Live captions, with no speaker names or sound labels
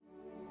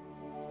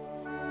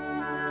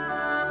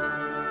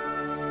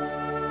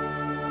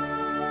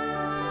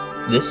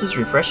This is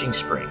Refreshing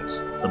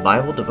Springs, the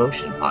Bible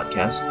devotion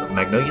podcast of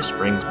Magnolia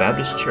Springs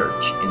Baptist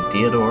Church in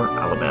Theodore,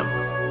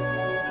 Alabama.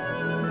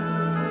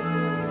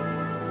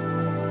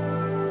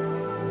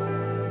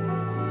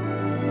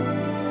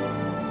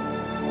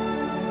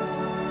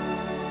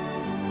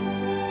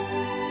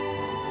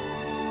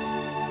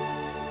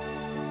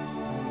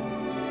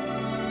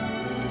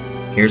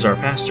 Here's our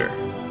pastor,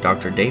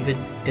 Dr. David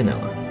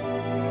Ganella.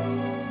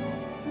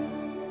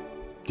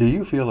 Do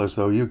you feel as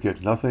though you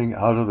get nothing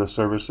out of the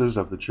services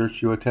of the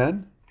church you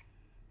attend?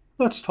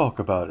 Let's talk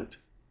about it.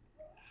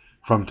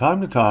 From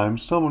time to time,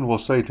 someone will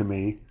say to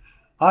me,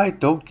 I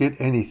don't get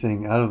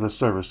anything out of the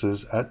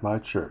services at my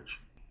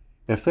church.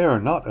 If they are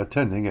not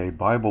attending a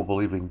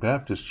Bible-believing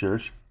Baptist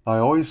church, I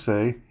always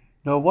say,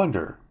 no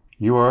wonder.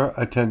 You are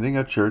attending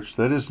a church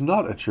that is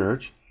not a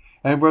church,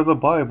 and where the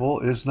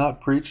Bible is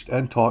not preached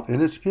and taught in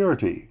its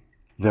purity.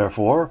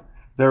 Therefore,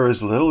 there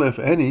is little, if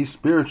any,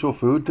 spiritual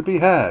food to be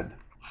had.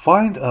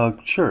 Find a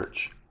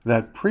church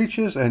that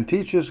preaches and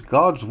teaches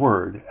God's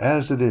Word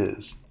as it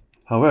is.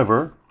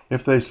 However,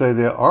 if they say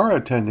they are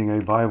attending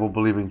a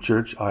Bible-believing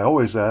church, I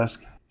always ask,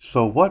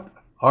 so what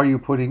are you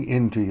putting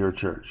into your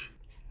church?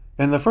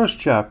 In the first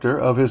chapter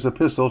of his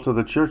epistle to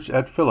the church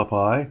at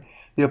Philippi,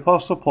 the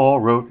Apostle Paul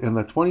wrote in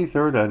the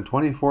 23rd and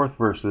 24th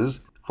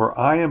verses, For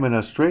I am in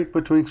a strait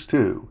betwixt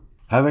two,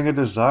 having a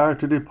desire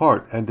to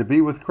depart and to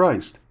be with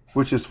Christ,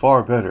 which is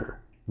far better.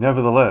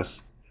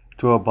 Nevertheless,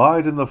 to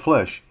abide in the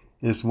flesh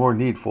is more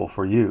needful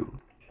for you.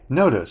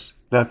 Notice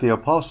that the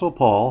Apostle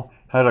Paul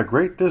had a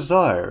great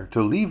desire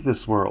to leave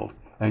this world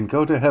and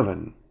go to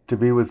heaven to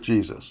be with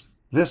Jesus.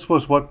 This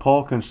was what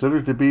Paul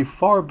considered to be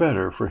far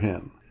better for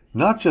him.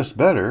 Not just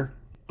better,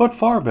 but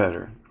far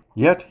better.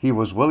 Yet he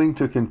was willing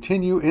to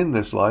continue in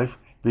this life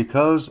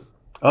because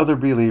other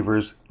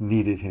believers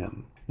needed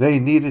him. They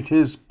needed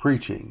his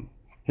preaching,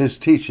 his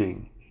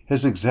teaching,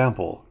 his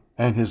example,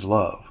 and his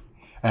love.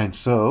 And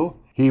so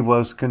he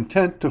was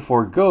content to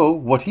forego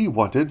what he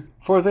wanted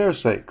for their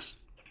sakes.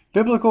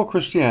 Biblical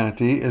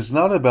Christianity is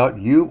not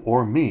about you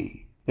or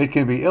me. It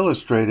can be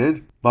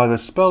illustrated by the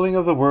spelling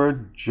of the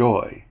word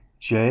joy.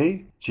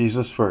 J,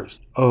 Jesus first.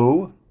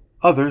 O,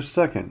 others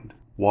second.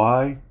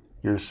 Y,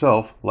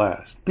 yourself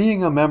last.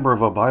 Being a member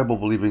of a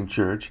Bible-believing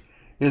church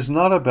is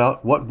not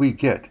about what we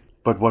get,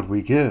 but what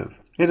we give.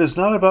 It is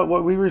not about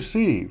what we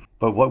receive,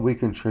 but what we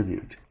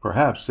contribute.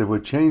 Perhaps it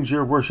would change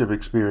your worship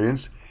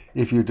experience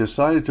if you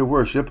decided to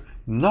worship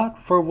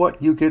not for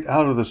what you get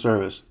out of the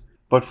service,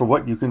 but for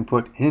what you can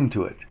put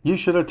into it. You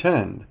should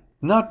attend,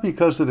 not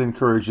because it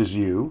encourages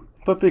you,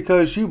 but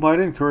because you might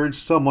encourage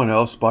someone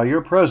else by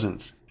your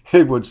presence.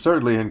 It would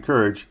certainly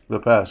encourage the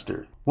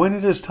pastor. When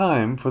it is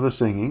time for the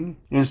singing,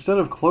 instead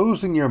of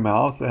closing your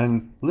mouth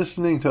and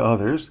listening to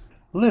others,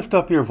 lift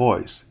up your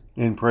voice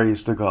in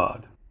praise to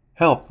God.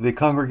 Help the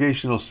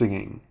congregational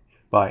singing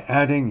by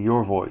adding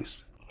your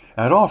voice.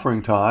 At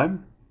offering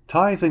time,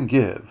 tithe and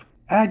give.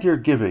 Add your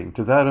giving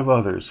to that of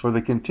others for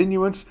the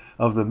continuance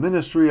of the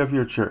ministry of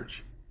your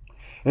church.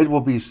 It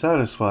will be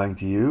satisfying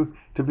to you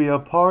to be a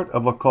part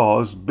of a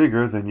cause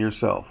bigger than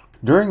yourself.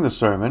 During the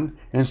sermon,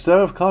 instead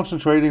of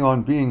concentrating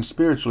on being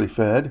spiritually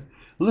fed,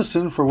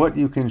 listen for what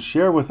you can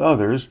share with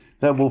others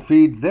that will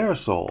feed their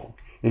soul.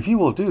 If you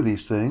will do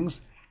these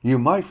things, you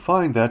might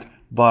find that,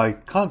 by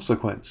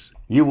consequence,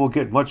 you will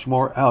get much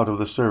more out of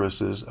the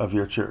services of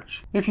your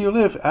church. If you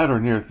live at or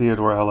near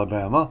Theodore,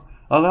 Alabama,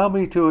 allow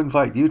me to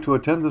invite you to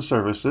attend the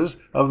services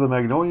of the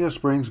Magnolia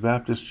Springs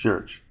Baptist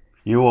Church.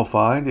 You will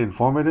find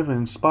informative and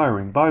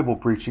inspiring Bible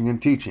preaching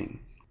and teaching,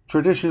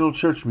 traditional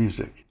church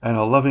music, and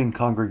a loving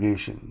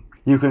congregation.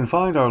 You can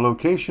find our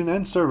location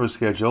and service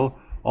schedule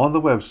on the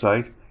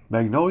website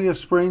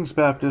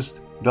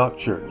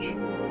magnoliaspringsbaptist.church.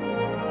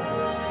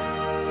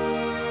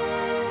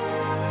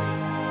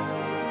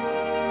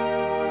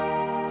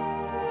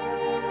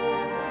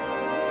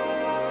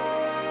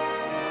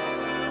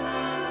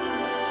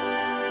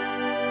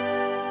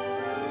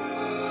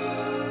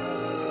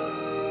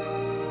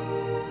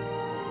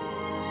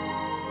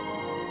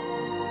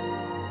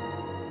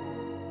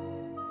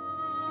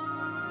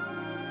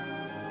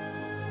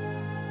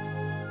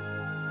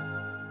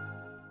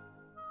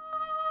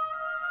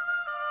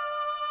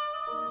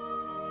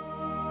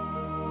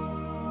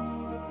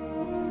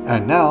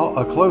 And now,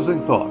 a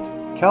closing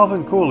thought.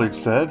 Calvin Coolidge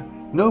said,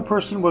 No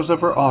person was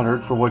ever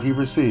honored for what he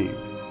received.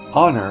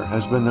 Honor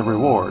has been the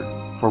reward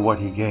for what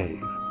he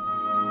gave.